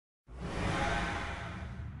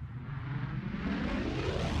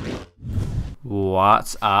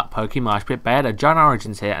What's up, Pokemoshpitbeta?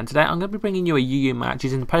 JohnOrigins here, and today I'm going to be bringing you a UU match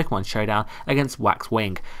using the Pokemon Showdown against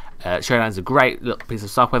Waxwing. Showdown is a great little piece of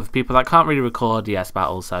software for people that can't really record DS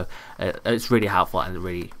battles, so it's really helpful and it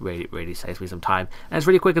really saves me some time. And it's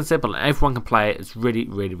really quick and simple, and everyone can play it. It's really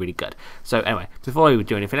good. So anyway, before we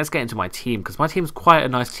do anything, let's get into my team, because my team's quite a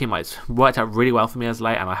nice team. It's worked out really well for me as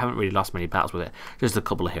late, and I haven't really lost many battles with it. Just a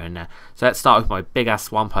couple here and there. So let's start with my big ass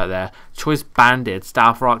Swampert there. Choice Banded,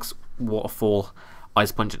 Staff Rocks, Waterfall,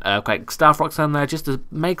 Ice Punch and Earthquake. Staff Rocks on there just to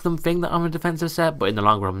make them think that I'm a defensive set, but in the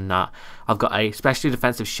long run I'm not. I've got a specially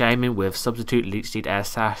defensive Shaman with Substitute, Leech Seed, Air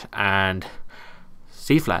Sash and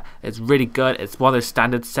Sea Flare. It's really good. It's one of those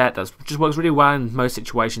standard set that just works really well in most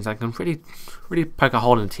situations. I can really poke a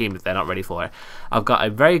hole in the team if they're not ready for it. I've got a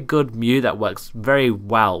very good Mew that works very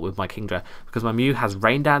well with my Kingdra, because my Mew has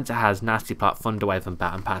Rain Dance, it has Nasty Plot, Thunder Wave and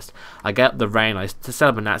Baton Pass. I get the Rain, I set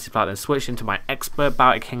up a Nasty Plot, then switch into my Expert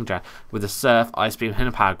Boutic Kingdra with the Surf, Ice Beam,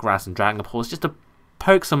 Hidden Power, Grass and Dragon Pulse, just to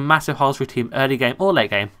poke some massive holes through team early game or late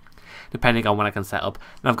game, depending on when I can set up.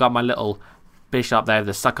 And I've got my little Bishop there,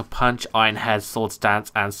 the Sucker Punch, Iron Head, Sword Stance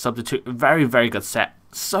and Substitute. Very good set.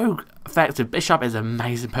 So effective. Bishop is an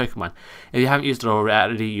amazing Pokemon. If you haven't used it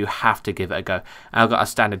already, you have to give it a go. And I've got a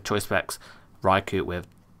standard Choice Specs Raikou with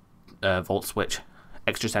Volt Switch,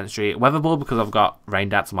 Extra Sensory, Weather Ball because I've got Rain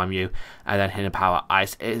Dance on my Mew, and then Hidden Power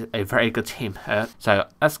Ice. It is a very good team. So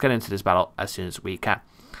let's get into this battle as soon as we can.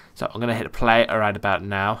 So I'm going to hit play around about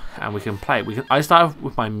now, and we can play. I start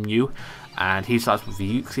with my Mew, and he starts with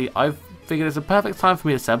the Uxie. I've figured it's a perfect time for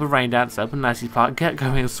me to set up a Rain Dance, set up a Nasty Plot, get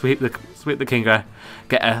going and sweep the Kingdra,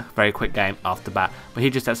 get a very quick game off the bat. But he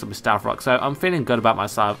just sets up his Staff Rock, so I'm feeling good about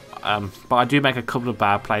myself. But I do make a couple of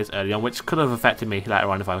bad plays early on, which could have affected me later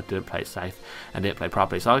on if I didn't play safe and didn't play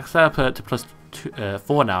properly. So I set up to plus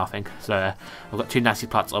 4 now, I think. So I've got 2 Nasty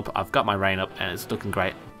Plots up, I've got my Rain up, and it's looking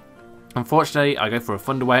great. Unfortunately, I go for a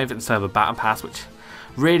Thunder Wave instead of a Baton Pass, which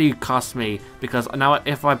really costs me, because now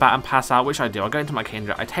if I Baton Pass out, which I do, I go into my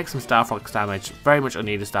Kingdra, I take some Staff Rocks damage, very much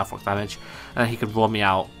unneeded Staff Rocks damage, and then he could roar me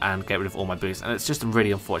out and get rid of all my boosts, and it's just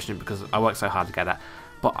really unfortunate because I work so hard to get that.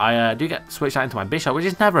 But I do get switched out into my Bishop, which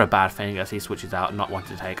is never a bad thing, as he switches out, not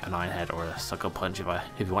wanting to take an Iron Head or a Sucker Punch if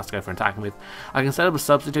he wants to go for an attacking move. I can set up a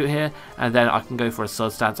Substitute here, and then I can go for a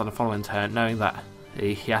Sword Stance on the following turn, knowing that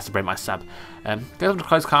he has to break my sub. Goes into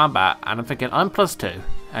close combat, and I'm thinking I'm +2,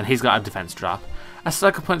 and he's got a defense drop. A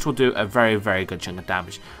Sucker Punch will do a very good chunk of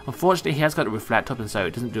damage. Unfortunately, he has got to reflect up, and so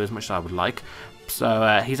it doesn't do as much as I would like.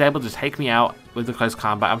 So he's able to take me out with the close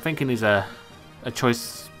combat. I'm thinking he's a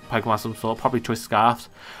choice Pokemon of some sort, probably Choice Scarfs,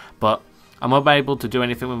 but I'm unable to do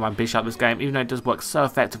anything with my Bishop this game, even though it does work so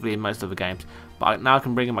effectively in most other games. But now I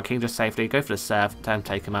can bring in my Kingdra safely, go for the Surf, then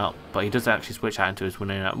take him out, but he does actually switch out into his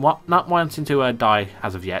Winona, not wanting to die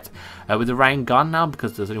as of yet. With the Rain gone now,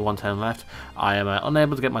 because there's only one turn left, I am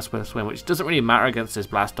unable to get my Swift Swim, which doesn't really matter against this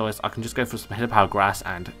Blastoise. I can just go for some Hidden Power Grass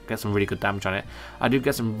and get some really good damage on it. I do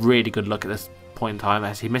get some really good luck at this point in time,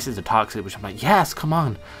 as he misses the Toxic, which I'm like, yes, come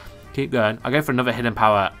on, keep going. I go for another Hidden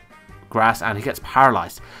Power Grass, and he gets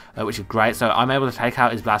paralyzed, which is great. So I'm able to take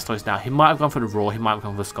out his Blastoise now. He might have gone for the Roar, he might have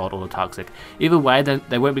gone for the Scald or the Toxic. Either way, then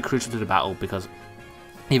they won't be crucial to the battle, because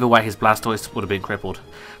either way his Blastoise would have been crippled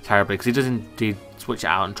terribly, because he does indeed switch it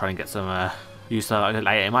out and try and get some use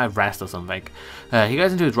later. He might have rest or something. He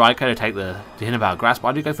goes into his Raikou to take the Hidden Power Grass, but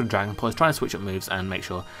I do go for the Dragon Pulse, trying to switch up moves and make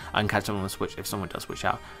sure I can catch someone on the switch if someone does switch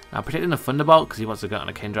out. Now, predicting the Thunderbolt, because he wants to go on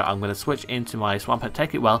a Kingdra, I'm going to switch into my Swampert,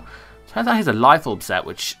 take it well. Turns out he's a Life Orb set,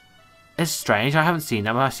 which it's strange. I haven't seen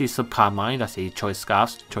them. I see Subcard Mind, I see Choice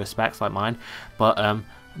Scarfs, Choice Specs like mine, but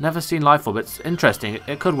never seen Life Orb. It's interesting.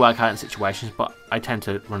 It could work out in situations, but I tend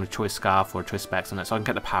to run a Choice Scarf or a Choice Specs on it, so I can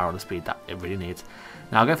get the power or the speed that it really needs.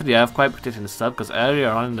 Now I'll go for the Earthquake, predicting the sub, because earlier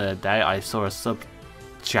on in the day I saw a sub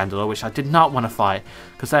Chandelure, which I did not want to fight,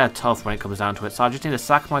 because they are tough when it comes down to it, so I just need to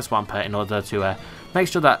sack my Swampert in order to make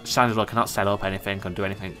sure that Chandelure cannot set up anything or do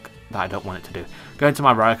anything that I don't want it to do. Going to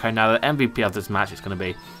my Raikou now, the MVP of this match is going to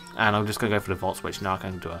be, and I'm just going to go for the Volt Switch now. I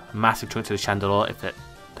can do a massive chunk to the Chandelure if it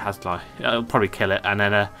has, like, it'll probably kill it, and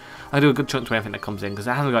then I do a good chunk to anything that comes in, because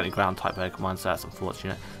it hasn't got any ground type Pokemon, so that's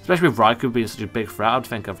unfortunate. Especially with Raikou being such a big threat, I'd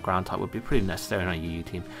think of ground type would be pretty necessary in a UU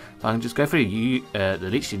team. So I can just go for the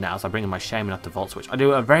Leech Seed now, so I bring in my Shaman off the Volt Switch. I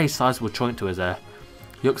do a very sizable chunk to his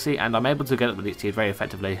Uxie, and I'm able to get up the Leech Seed very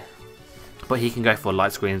effectively. But he can go for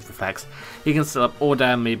light screens, reflects. He can still up all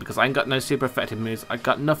down me because I ain't got no super effective moves. I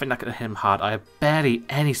got nothing that can hit him hard. I have barely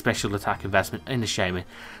any special attack investment in the Shaman.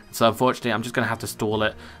 So unfortunately, I'm just going to have to stall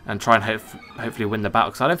it and try and hopefully win the battle.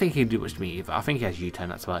 Because I don't think he can do much to me either. I think he has U-turn,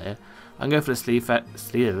 that's about it. I'm going for the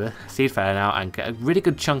Seed Fair now and get a really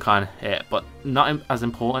good chunk on it. But not as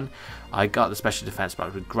important. I got the special defense, but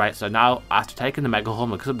it was great. So now, after taking the Mega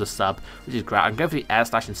Horn because of the sub, which is great, I can go for the Air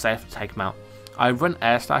Slash and safe to take him out. I run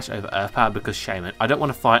Air Slash over Earth Power because Shaman. I don't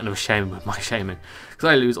want to fight another Shaman with my Shaman because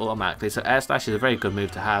I lose automatically. So Air Slash is a very good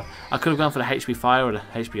move to have. I could have gone for the HP Fire or the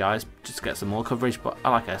HP Ice just to get some more coverage, but I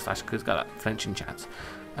like Air Slash because it's got that flinching chance.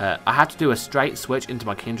 I had to do a straight switch into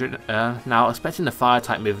my Kindred. Now, expecting the Fire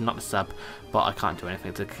type move, not the sub, but I can't do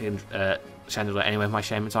anything to Chandler it anyway with my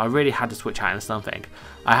Shaman, so I really had to switch out into something.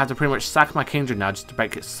 I have to pretty much sack my Kindred now just to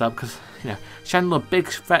break its sub because, you know, Chandler big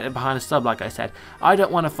threat behind the sub, like I said. I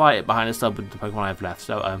don't want to fight it behind the sub with the Pokemon I have left,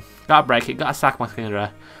 so gotta break it, gotta sack my Kindred,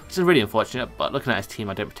 which is really unfortunate, but looking at his team,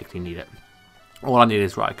 I don't particularly need it. All I need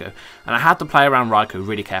is Raikou, and I have to play around Raikou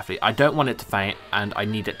really carefully. I don't want it to faint, and I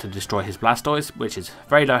need it to destroy his Blastoise, which is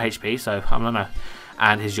very low HP, so I'm gonna,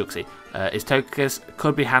 and his Yuxi. His Togekiss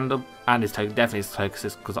could be handled, and his definitely his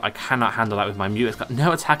Togekiss, because I cannot handle that with my Mew. It's got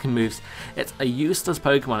no attacking moves. It's a useless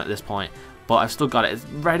Pokemon at this point, but I've still got it. It's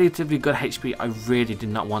relatively good HP. I really did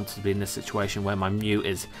not want to be in this situation where my Mew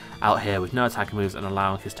is out here with no attacking moves and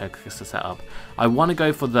allowing his Togekiss to set up. I want to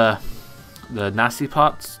go for the nasty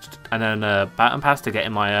parts and then Baton Pass to get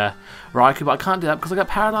in my Raikou, but I can't do that because I got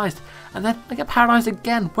paralyzed. And then I get paralyzed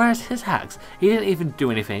again. Where's his hacks? He didn't even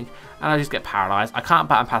do anything, and I just get paralyzed. I can't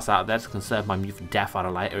Baton Pass out of there to conserve my Mew for death out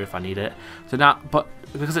of later if I need it. So now, but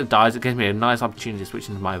because it dies, it gives me a nice opportunity to switch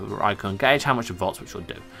into my Raikou and gauge how much a Volt Switch will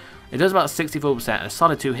do. It does about 64% and a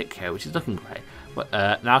solid 2-hit KO, which is looking great. But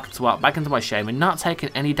now I can swap back into my Shaman, not taking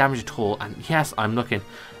any damage at all. And yes, I'm looking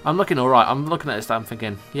alright. I'm looking at this, I'm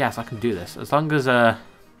thinking, yes, I can do this. As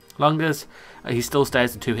long as he still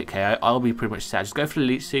stays the 2-hit KO, I'll be pretty much set. I just go for the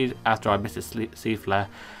Leech Seed after I miss the Seed Flare,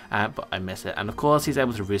 but I miss it. And of course, he's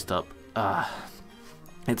able to roost up.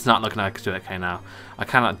 It's not looking like I can do it okay now. I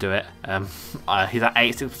cannot do it. He's at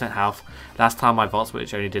 86% health. Last time my Volt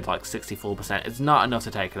Switch only did like 64%. It's not enough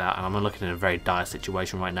to take it out, and I'm looking in a very dire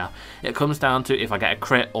situation right now. It comes down to if I get a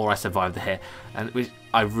crit or I survive the hit, and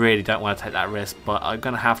I really don't want to take that risk, but I'm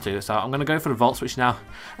going to have to. So I'm going to go for the Volt Switch now,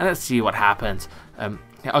 and let's see what happens.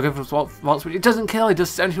 Yeah, I'll go for the Volt Switch. It doesn't kill, it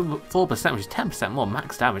does 74%, which is 10% more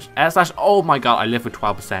max damage. Air Slash, oh my god, I live with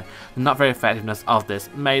 12%. The not very effectiveness of this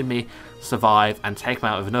made me survive and take him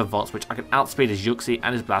out with another Volt Switch. I can outspeed his Yuxi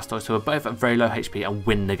and his Blastoise, who are both at very low HP, and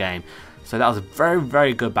win the game. So that was a very,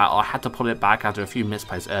 very good battle. I had to pull it back after a few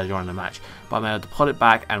misplays earlier on in the match, but I'm able to pull it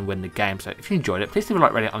back and win the game. So if you enjoyed it, please leave a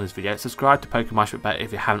like, on this video. Subscribe to Pokemoshpitbeta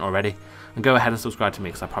if you haven't already, and go ahead and subscribe to me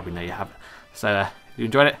because I probably know you haven't. So if you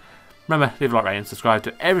enjoyed it, remember, leave a like, and subscribe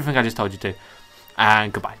to everything I just told you to,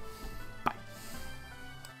 and goodbye.